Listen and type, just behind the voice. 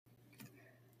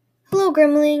Hello,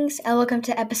 Grimmlings, and welcome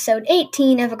to episode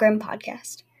 18 of a Grimm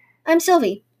podcast. I'm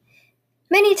Sylvie.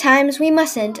 Many times we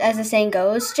mustn't, as the saying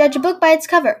goes, judge a book by its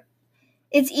cover.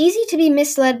 It's easy to be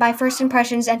misled by first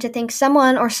impressions and to think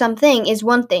someone or something is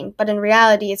one thing, but in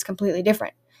reality it's completely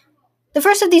different. The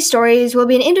first of these stories will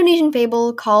be an Indonesian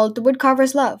fable called The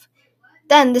Woodcarver's Love.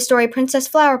 Then the story Princess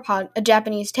Flowerpot, a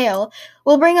Japanese tale,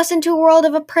 will bring us into a world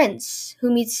of a prince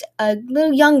who meets a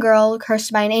little young girl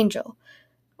cursed by an angel.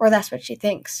 Or that's what she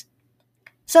thinks.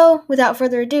 So, without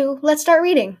further ado, let's start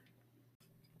reading.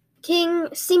 King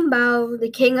Simbao, the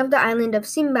king of the island of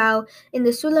Simbao in the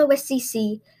Sulawesi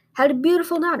Sea, had a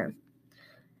beautiful daughter.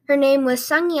 Her name was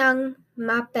Sangyang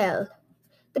Mapel.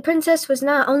 The princess was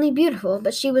not only beautiful,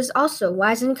 but she was also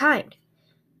wise and kind.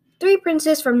 3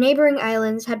 princes from neighboring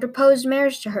islands had proposed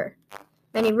marriage to her.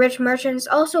 Many rich merchants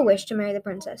also wished to marry the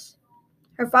princess.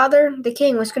 Her father, the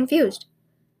king, was confused.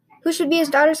 Who should be his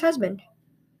daughter's husband?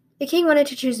 The king wanted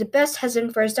to choose the best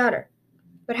husband for his daughter.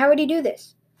 But how would he do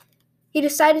this? He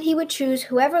decided he would choose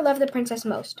whoever loved the princess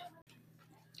most.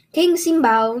 King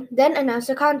Simbao then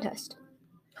announced a contest.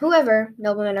 Whoever,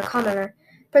 nobleman or commoner,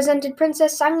 presented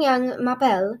Princess Sangyang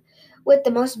Mapel with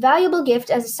the most valuable gift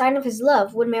as a sign of his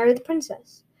love would marry the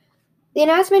princess. The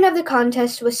announcement of the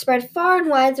contest was spread far and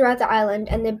wide throughout the island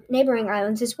and the neighboring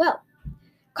islands as well.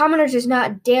 Commoners did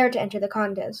not dare to enter the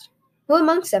contest. Who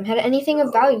amongst them had anything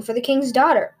of value for the king's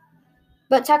daughter?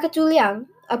 But Takatuliang,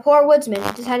 a poor woodsman,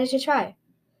 decided to try.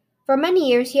 For many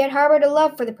years he had harbored a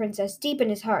love for the princess deep in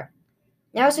his heart.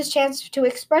 Now was his chance to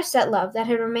express that love that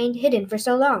had remained hidden for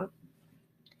so long.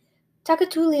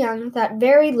 Takatuliang thought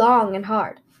very long and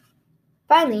hard.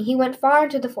 Finally, he went far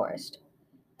into the forest.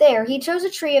 There, he chose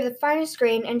a tree of the finest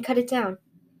grain and cut it down.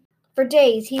 For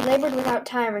days, he labored without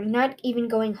tiring, not even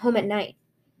going home at night.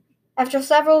 After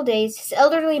several days, his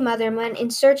elderly mother went in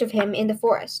search of him in the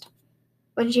forest.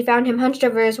 When she found him hunched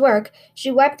over his work,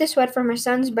 she wiped the sweat from her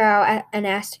son's brow and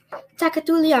asked,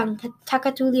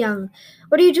 Takatuliang,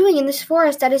 what are you doing in this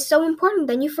forest that is so important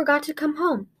that you forgot to come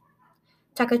home?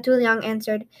 Takatuliang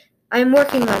answered, I am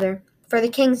working, mother, for the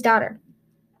king's daughter.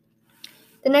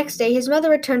 The next day his mother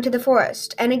returned to the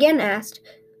forest and again asked,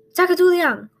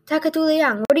 Takatuliang,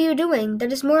 what are you doing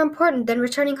that is more important than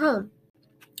returning home?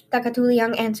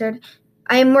 Takatuliang answered,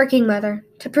 I am working, mother,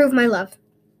 to prove my love.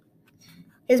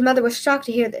 His mother was shocked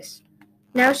to hear this.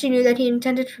 Now she knew that he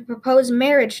intended to propose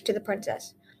marriage to the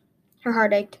princess. Her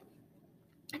heart ached.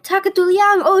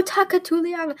 Takatuliang, oh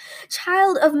Takatuliang,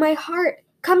 child of my heart,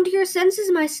 come to your senses,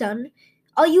 my son.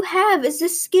 All you have is the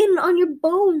skin on your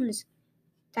bones.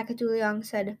 Takatuliang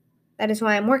said, That is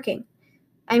why I am working.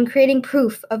 I am creating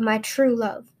proof of my true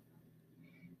love.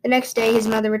 The next day his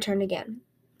mother returned again.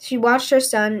 She watched her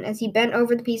son as he bent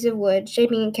over the piece of wood,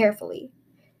 shaping it carefully.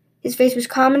 His face was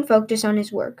calm and focused on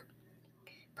his work.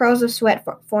 Pearls of sweat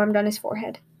formed on his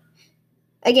forehead.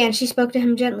 Again she spoke to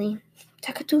him gently.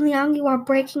 Takatuliang, you are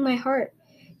breaking my heart.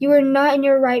 You are not in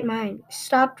your right mind.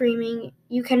 Stop dreaming.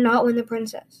 You cannot win the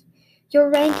princess. Your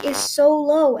rank is so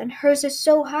low, and hers is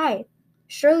so high.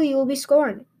 Surely you will be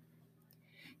scorned.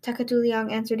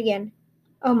 Takatuliang answered again,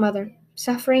 Oh, mother,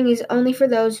 suffering is only for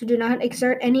those who do not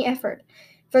exert any effort,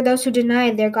 for those who deny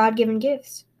their God-given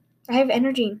gifts. I have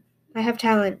energy. I have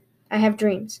talent. I have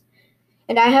dreams.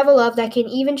 And I have a love that can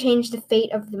even change the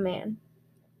fate of the man.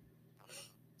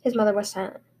 His mother was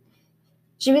silent.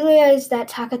 She realized that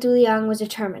Takatuliang was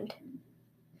determined.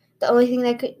 The only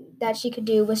thing that she could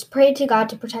do was pray to God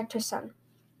to protect her son.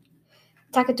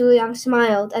 Takatuliang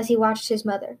smiled as he watched his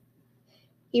mother.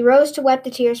 He rose to wipe the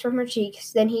tears from her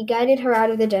cheeks, then he guided her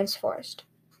out of the dense forest.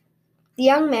 The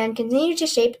young man continued to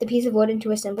shape the piece of wood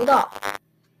into a simple doll.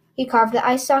 He carved the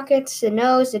eye sockets, the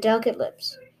nose, the delicate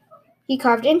lips. He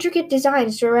carved intricate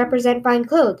designs to represent fine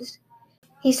clothes.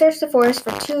 He searched the forest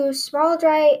for 2 small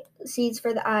dry seeds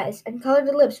for the eyes and colored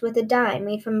the lips with a dye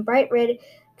made from bright red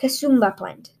kasumba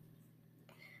plant.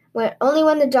 Only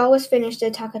when the doll was finished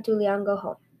did Takatuliang go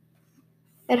home.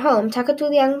 At home,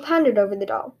 Takatuliang pondered over the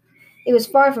doll. It was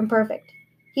far from perfect.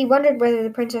 He wondered whether the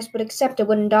princess would accept a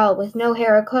wooden doll with no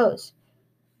hair or clothes.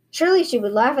 Surely she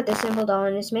would laugh at the simple doll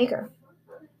and its maker.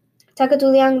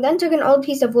 Takatuliang then took an old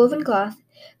piece of woven cloth,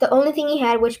 the only thing he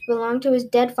had which belonged to his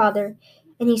dead father,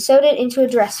 and he sewed it into a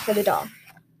dress for the doll.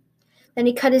 Then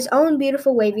he cut his own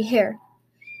beautiful wavy hair.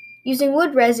 Using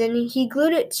wood resin, he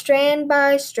glued it strand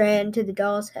by strand to the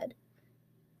doll's head.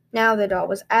 Now the doll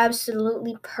was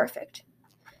absolutely perfect.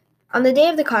 On the day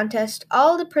of the contest,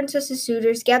 all the princess's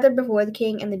suitors gathered before the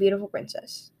king and the beautiful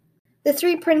princess. The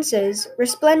 3 princes,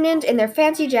 resplendent in their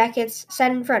fancy jackets,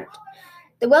 sat in front.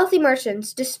 The wealthy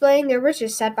merchants, displaying their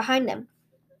riches, sat behind them.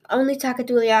 Only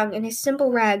Takatuliang, in his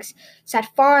simple rags,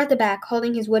 sat far at the back,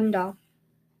 holding his wooden doll.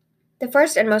 The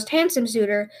first and most handsome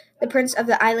suitor, the prince of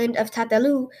the island of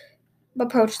Tatalu,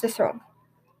 approached the throne.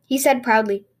 He said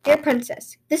proudly, "Dear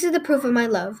princess, this is the proof of my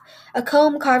love, a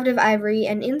comb carved of ivory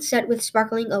and inset with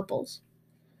sparkling opals."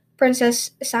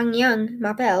 Princess Sangyang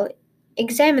Mapel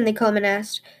examined the comb and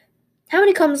asked, "How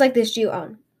many combs like this do you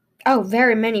own?" "Oh,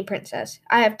 very many, princess.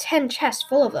 I have 10 chests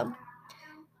full of them."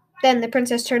 Then the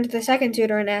princess turned to the second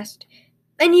suitor and asked,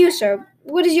 "And you, sir,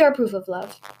 what is your proof of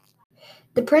love?"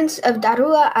 The prince of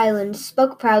Darua Island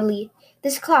spoke proudly,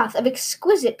 "This cloth of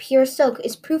exquisite pure silk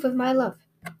is proof of my love."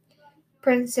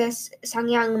 Princess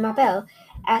Sangyang Mapel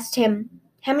asked him,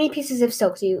 "How many pieces of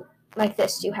silk like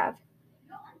this do you have?"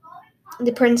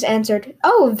 The prince answered,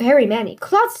 "Oh, very many,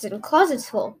 closets and closets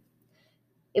full."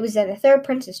 It was then the third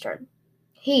prince's turn.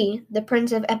 He, the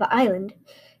prince of Epa Island,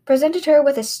 presented her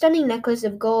with a stunning necklace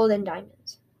of gold and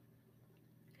diamonds.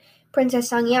 Princess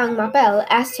Sangyang Mapel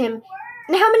asked him,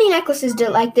 "And how many necklaces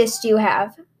like this do you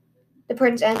have?" The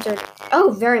prince answered, "Oh,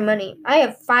 very many. I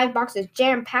have 5 boxes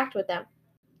jam-packed with them."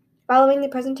 Following the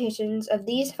presentations of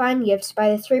these fine gifts by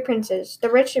the 3 princes, the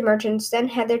rich merchants then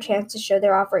had their chance to show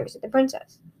their offerings to the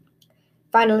princess.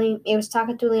 Finally, it was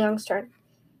Takatuliang's turn.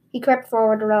 He crept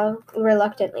forward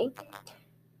reluctantly.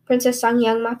 Princess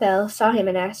Sangyang Mapel saw him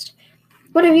and asked,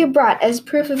 "What have you brought as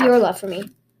proof of your love for me?"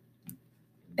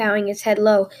 Bowing his head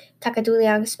low,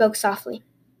 Takatuliang spoke softly,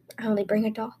 "I only bring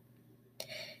a doll."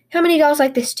 "How many dolls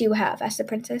like this do you have?" asked the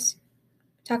princess.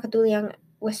 Takatuliang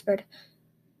whispered,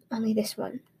 "Only this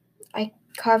one. I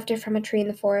carved it from a tree in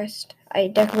the forest. I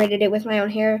decorated it with my own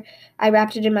hair. I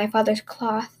wrapped it in my father's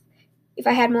cloth. If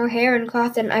I had more hair and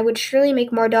cloth, then I would surely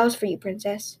make more dolls for you,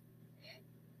 princess."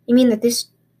 "You mean that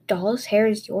this doll's hair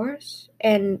is yours,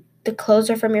 and the clothes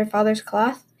are from your father's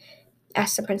cloth?"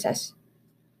 asked the princess.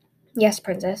 "Yes,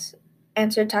 princess,"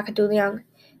 answered Takatuliang.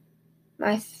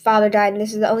 "My father died, and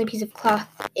this is the only piece of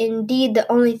cloth, indeed the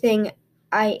only thing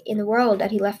in the world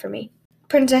that he left for me."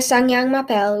 Princess Sangyang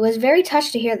Mapel was very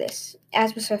touched to hear this,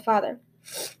 as was her father.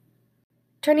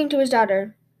 Turning to his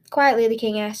daughter, quietly the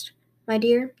king asked, "My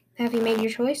dear, have you made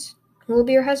your choice? Who will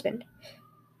be your husband?"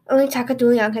 "Only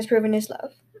Takatuliang has proven his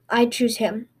love. I choose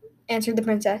him," answered the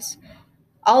princess.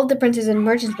 All of the princes and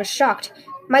merchants were shocked.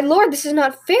 "My lord, this is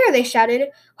not fair," they shouted.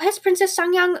 "Why has Princess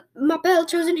Sangyang Mapel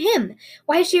chosen him?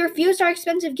 Why has she refused our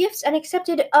expensive gifts and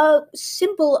accepted a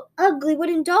simple, ugly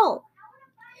wooden doll?"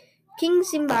 King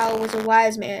Simbao was a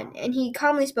wise man, and he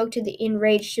calmly spoke to the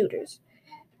enraged suitors.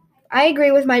 "I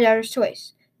agree with my daughter's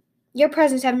choice. Your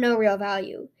presents have no real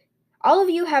value. All of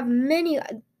you have many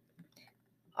of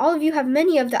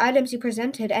the items you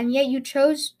presented, and yet you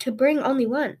chose to bring only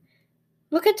one.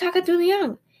 Look at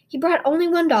Takatuliang. He brought only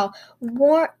one doll,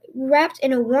 wrapped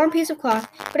in a warm piece of cloth,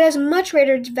 but has much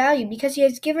greater value because he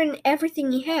has given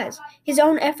everything he has, his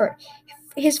own effort,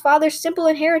 his father's simple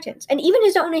inheritance, and even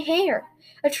his own hair,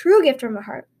 a true gift from the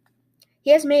heart.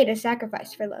 He has made a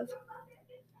sacrifice for love."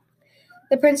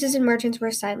 The princes and merchants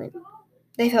were silent.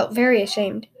 They felt very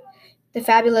ashamed. The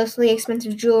fabulously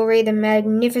expensive jewelry, the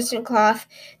magnificent cloth,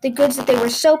 the goods that they were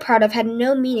so proud of had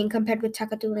no meaning compared with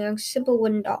Takatuliang's simple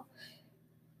wooden doll.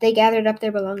 They gathered up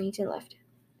their belongings and left.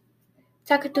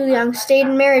 Takatuliang stayed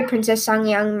and married Princess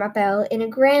Sangyang Mapel in a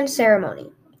grand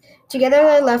ceremony. Together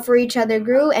their love for each other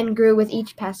grew and grew with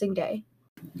each passing day.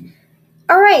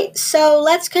 Alright, so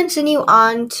let's continue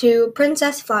on to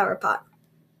Princess Flowerpot.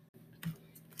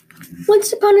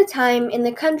 Once upon a time, in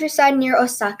the countryside near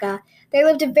Osaka, there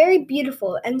lived a very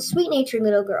beautiful and sweet-natured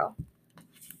little girl.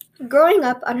 Growing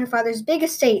up on her father's big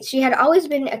estate, she had always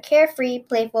been a carefree,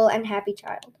 playful, and happy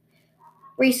child.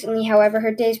 Recently, however,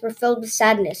 her days were filled with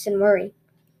sadness and worry.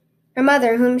 Her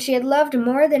mother, whom she had loved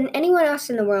more than anyone else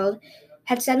in the world,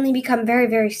 had suddenly become very,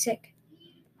 very sick.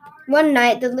 One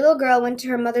night, the little girl went to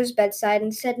her mother's bedside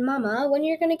and said, "Mama, when are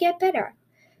you going to get better?"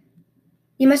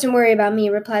 "You mustn't worry about me,"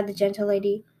 replied the gentle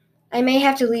lady. "I may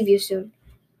have to leave you soon,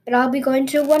 but I'll be going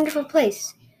to a wonderful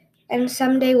place, and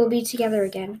someday we'll be together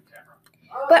again."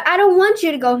 "But I don't want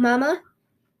you to go, Mama."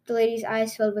 The lady's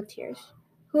eyes filled with tears.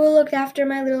 "Who will look after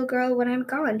my little girl when I'm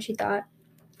gone?" she thought.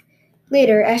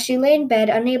 Later, as she lay in bed,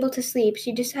 unable to sleep,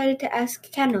 she decided to ask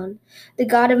Kanon, the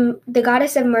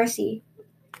goddess of mercy,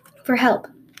 for help.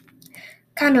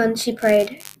 "Kanon," she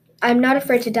prayed, "I'm not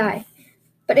afraid to die.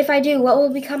 But if I do, what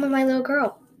will become of my little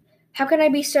girl? How can I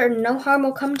be certain no harm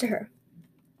will come to her?"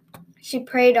 She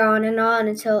prayed on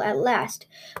until at last,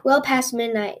 well past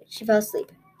midnight, she fell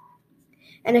asleep.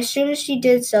 And as soon as she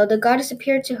did so, the goddess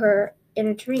appeared to her in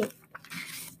a dream.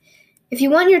 "If you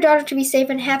want your daughter to be safe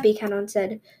and happy," Kanon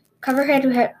said, cover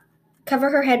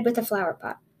her head with a flower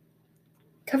pot."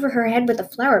 Cover her head with a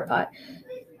flower pot?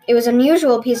 It was an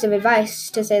unusual piece of advice,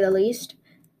 to say the least.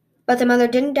 But the mother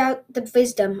didn't doubt the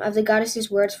wisdom of the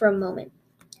goddess's words for a moment.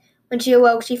 When she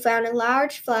awoke, she found a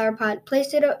large flower pot,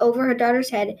 placed it over her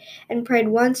daughter's head, and prayed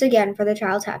once again for the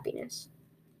child's happiness.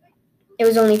 It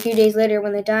was only a few days later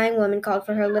when the dying woman called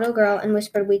for her little girl and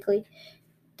whispered weakly,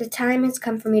 "The time has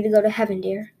come for me to go to heaven,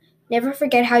 dear. Never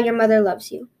forget how your mother loves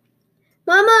you."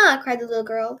 "Mama!" cried the little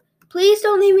girl. "Please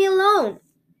don't leave me alone."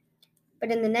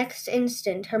 But in the next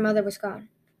instant, her mother was gone.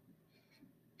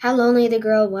 How lonely the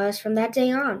girl was from that day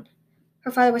on. Her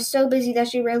father was so busy that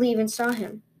she rarely even saw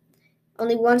him.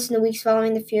 Only once in the weeks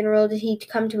following the funeral did he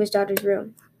come to his daughter's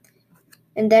room.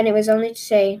 And then it was only to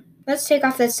say, "Let's take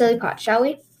off that silly pot, shall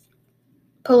we?"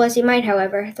 Pull as he might,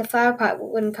 however, the flower pot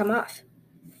wouldn't come off.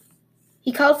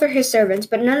 He called for his servants,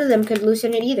 but none of them could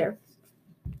loosen it either.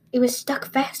 It was stuck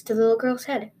fast to the little girl's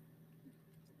head.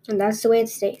 And that's the way it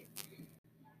stayed.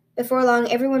 Before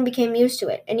long, everyone became used to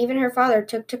it, and even her father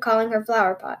took to calling her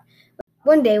Flowerpot.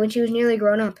 One day, when she was nearly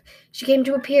grown up, she came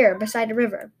to a pier beside a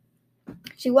river.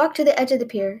 She walked to the edge of the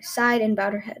pier, sighed, and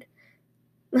bowed her head.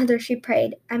 "Mother," she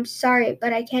prayed, "I'm sorry,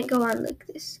 but I can't go on like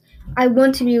this. I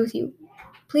want to be with you.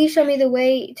 Please show me the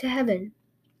way to heaven."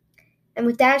 And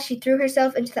with that, she threw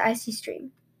herself into the icy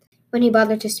stream. When he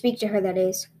bothered to speak to her, that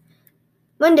is.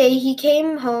 One day, he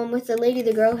came home with the lady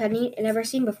the girl had never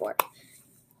seen before.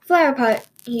 "Flowerpot,"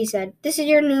 he said, "this is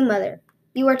your new mother.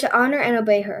 You are to honor and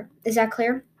obey her. Is that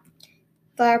clear?"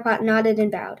 Flowerpot nodded and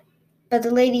bowed, but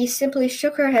the lady simply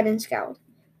shook her head and scowled.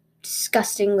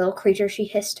 "Disgusting little creature," she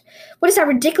hissed. "What is that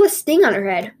ridiculous thing on her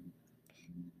head?"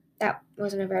 That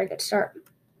wasn't a very good start.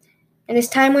 And as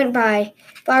time went by,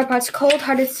 Flowerpot's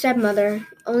cold-hearted stepmother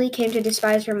only came to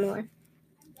despise her more.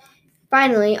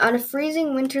 Finally, on a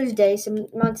freezing winter's day some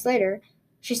months later,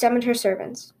 she summoned her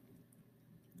servants.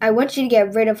 "I want you to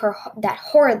get rid of that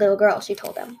horrid little girl," she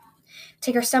told them.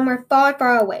 "Take her somewhere far,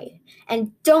 far away,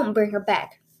 and don't bring her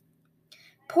back."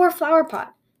 Poor Flowerpot!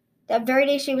 That very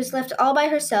day she was left all by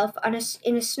herself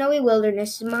in a snowy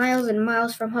wilderness miles and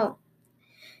miles from home.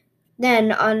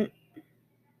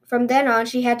 From then on,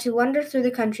 she had to wander through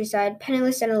the countryside,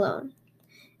 penniless and alone.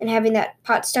 And having that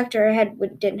pot stuck to her head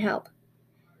didn't help.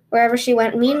 Wherever she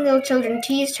went, mean little children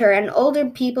teased her, and older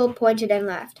people pointed and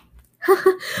laughed.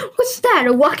 "What's that,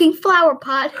 a walking flower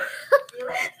pot?"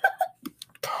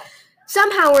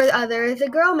 Somehow or other, the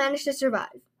girl managed to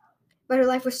survive. But her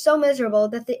life was so miserable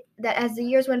that as the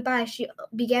years went by, she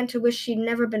began to wish she'd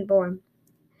never been born.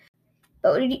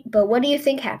 But what do you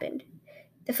think happened?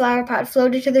 The flower pot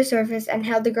floated to the surface and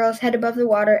held the girl's head above the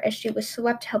water as she was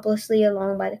swept helplessly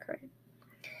along by the current.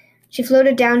 She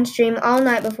floated downstream all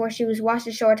night before she was washed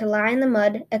ashore to lie in the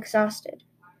mud, exhausted.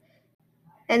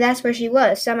 And that's where she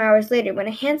was some hours later when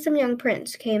a handsome young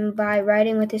prince came by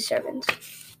riding with his servants.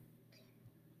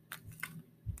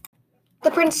 The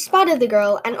prince spotted the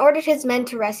girl and ordered his men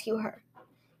to rescue her.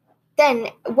 Then,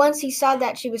 once he saw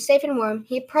that she was safe and warm,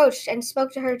 he approached and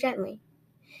spoke to her gently.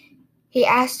 He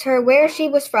asked her where she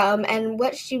was from and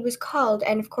what she was called,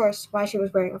 and of course, why she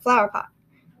was wearing a flower pot.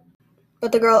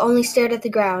 But the girl only stared at the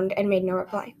ground and made no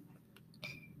reply.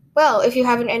 "Well, if you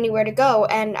haven't anywhere to go,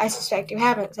 and I suspect you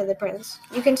haven't," said the prince,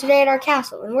 "you can stay at our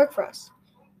castle and work for us."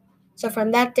 So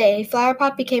from that day,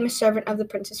 Flowerpot became a servant of the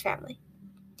prince's family.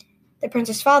 The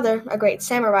prince's father, a great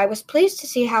samurai, was pleased to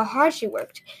see how hard she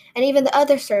worked, and even the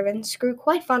other servants grew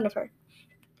quite fond of her.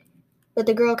 But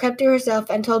the girl kept to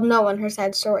herself and told no one her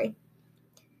sad story.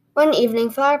 One evening,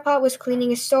 Flowerpot was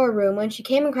cleaning a storeroom when she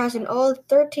came across an old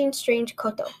 13-stringed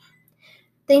koto.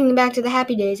 Thinking back to the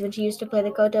happy days when she used to play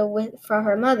the koto for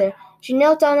her mother, she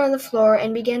knelt down on the floor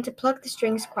and began to pluck the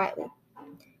strings quietly.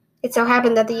 It so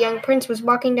happened that the young prince was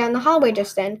walking down the hallway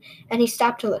just then, and he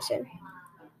stopped to listen.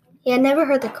 He had never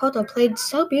heard the koto played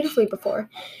so beautifully before,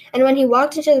 and when he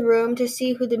walked into the room to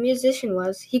see who the musician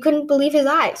was, he couldn't believe his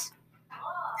eyes.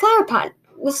 "Flowerpot,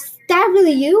 was that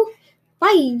really you?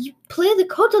 Why, you play the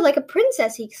koto like a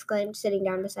princess," he exclaimed, sitting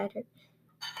down beside her.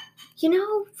 "You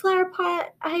know, Flowerpot,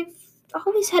 I've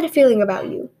always had a feeling about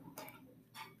you.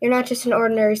 You're not just an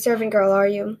ordinary servant girl, are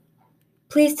you?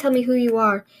 Please tell me who you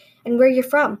are and where you're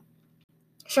from."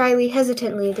 Shyly,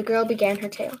 hesitantly, the girl began her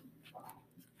tale.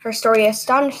 Her story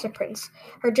astonished the prince.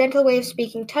 Her gentle way of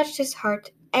speaking touched his heart,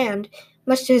 and,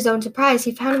 much to his own surprise,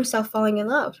 he found himself falling in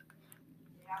love.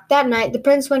 That night, the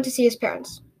prince went to see his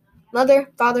parents.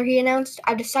 "Mother, father," he announced,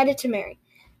 "I've decided to marry."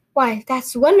 "Why,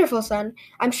 that's wonderful, son.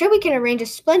 I'm sure we can arrange a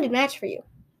splendid match for you."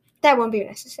 "That won't be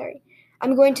necessary.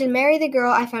 I'm going to marry the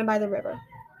girl I found by the river."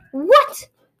 "What?"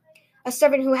 A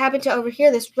servant who happened to overhear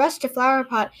this rushed to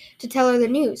Flowerpot to tell her the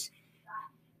news.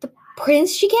 "The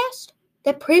prince?" she gasped.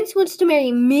 "The prince wants to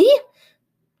marry me?"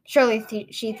 Surely,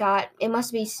 she thought, it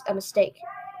must be a mistake,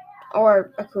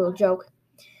 or a cruel joke.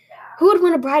 Who would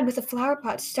want a bride with a flower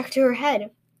pot stuck to her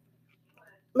head?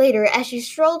 Later, as she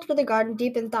strolled through the garden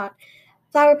deep in thought,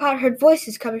 Flowerpot heard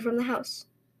voices coming from the house.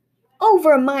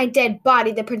 "Over my dead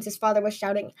body," the prince's father was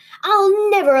shouting.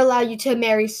 "I'll never allow you to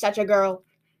marry such a girl."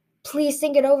 "Please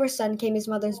think it over, son," came his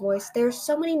mother's voice. "There are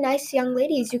so many nice young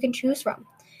ladies you can choose from."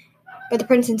 But the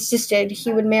prince insisted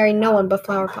he would marry no one but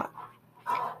Flowerpot.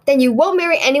 "Then you won't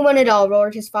marry anyone at all,"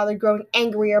 roared his father, growing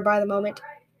angrier by the moment.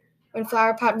 When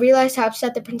Flowerpot realized how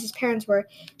upset the prince's parents were,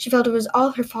 she felt it was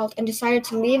all her fault and decided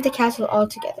to leave the castle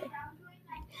altogether.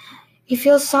 "He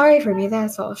feels sorry for me,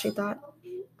 that's all," she thought.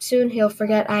 "Soon he'll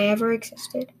forget I ever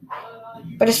existed."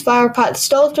 But as Flowerpot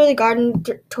stole through the garden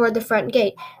toward the front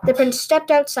gate, the prince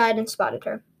stepped outside and spotted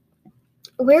her.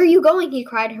 "Where are you going?" he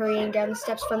cried, hurrying down the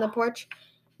steps from the porch.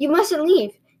 "You mustn't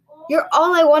leave. You're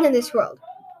all I want in this world."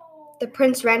 The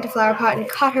prince ran to Flowerpot and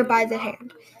caught her by the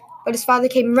hand, but his father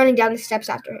came running down the steps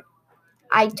after him.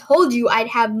 "I told you I'd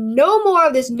have no more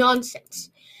of this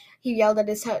nonsense," he yelled at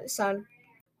his son.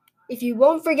 "If you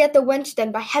won't forget the wench,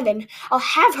 then by heaven, I'll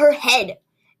have her head."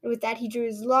 And with that, he drew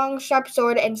his long, sharp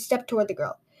sword and stepped toward the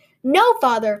girl. "No,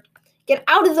 father! Get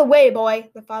out of the way, boy!"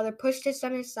 The father pushed his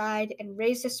son aside and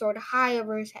raised the sword high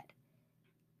over his head.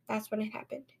 That's when it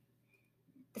happened.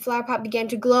 The flowerpot began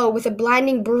to glow with a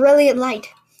blinding, brilliant light,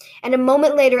 and a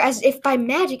moment later, as if by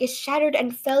magic, it shattered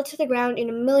and fell to the ground in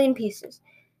a million pieces.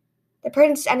 The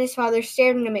prince and his father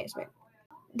stared in amazement.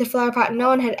 The flowerpot no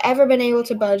one had ever been able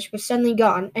to budge was suddenly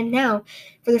gone, and now,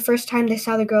 for the first time, they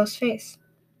saw the girl's face.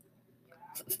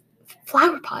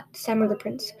 "Flowerpot," stammered the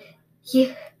prince.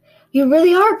 You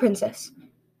really are a princess."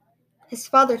 His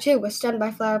father, too, was stunned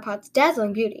by Flowerpot's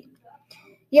dazzling beauty.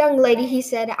 "Young lady," he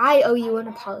said, "I owe you an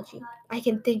apology. I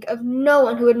can think of no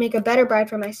one who would make a better bride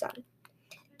for my son.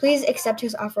 Please accept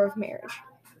his offer of marriage."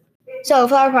 So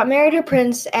Flowerpot married her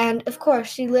prince, and, of course,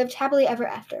 she lived happily ever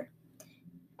after.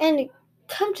 And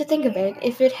come to think of it,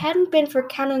 if it hadn't been for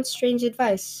Count's strange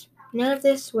advice, none of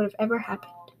this would have ever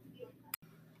happened.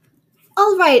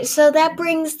 Alright, so that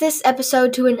brings this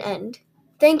episode to an end.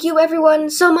 Thank you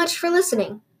everyone so much for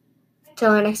listening.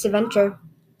 Till our next adventure.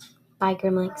 Bye,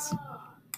 Grimmlings.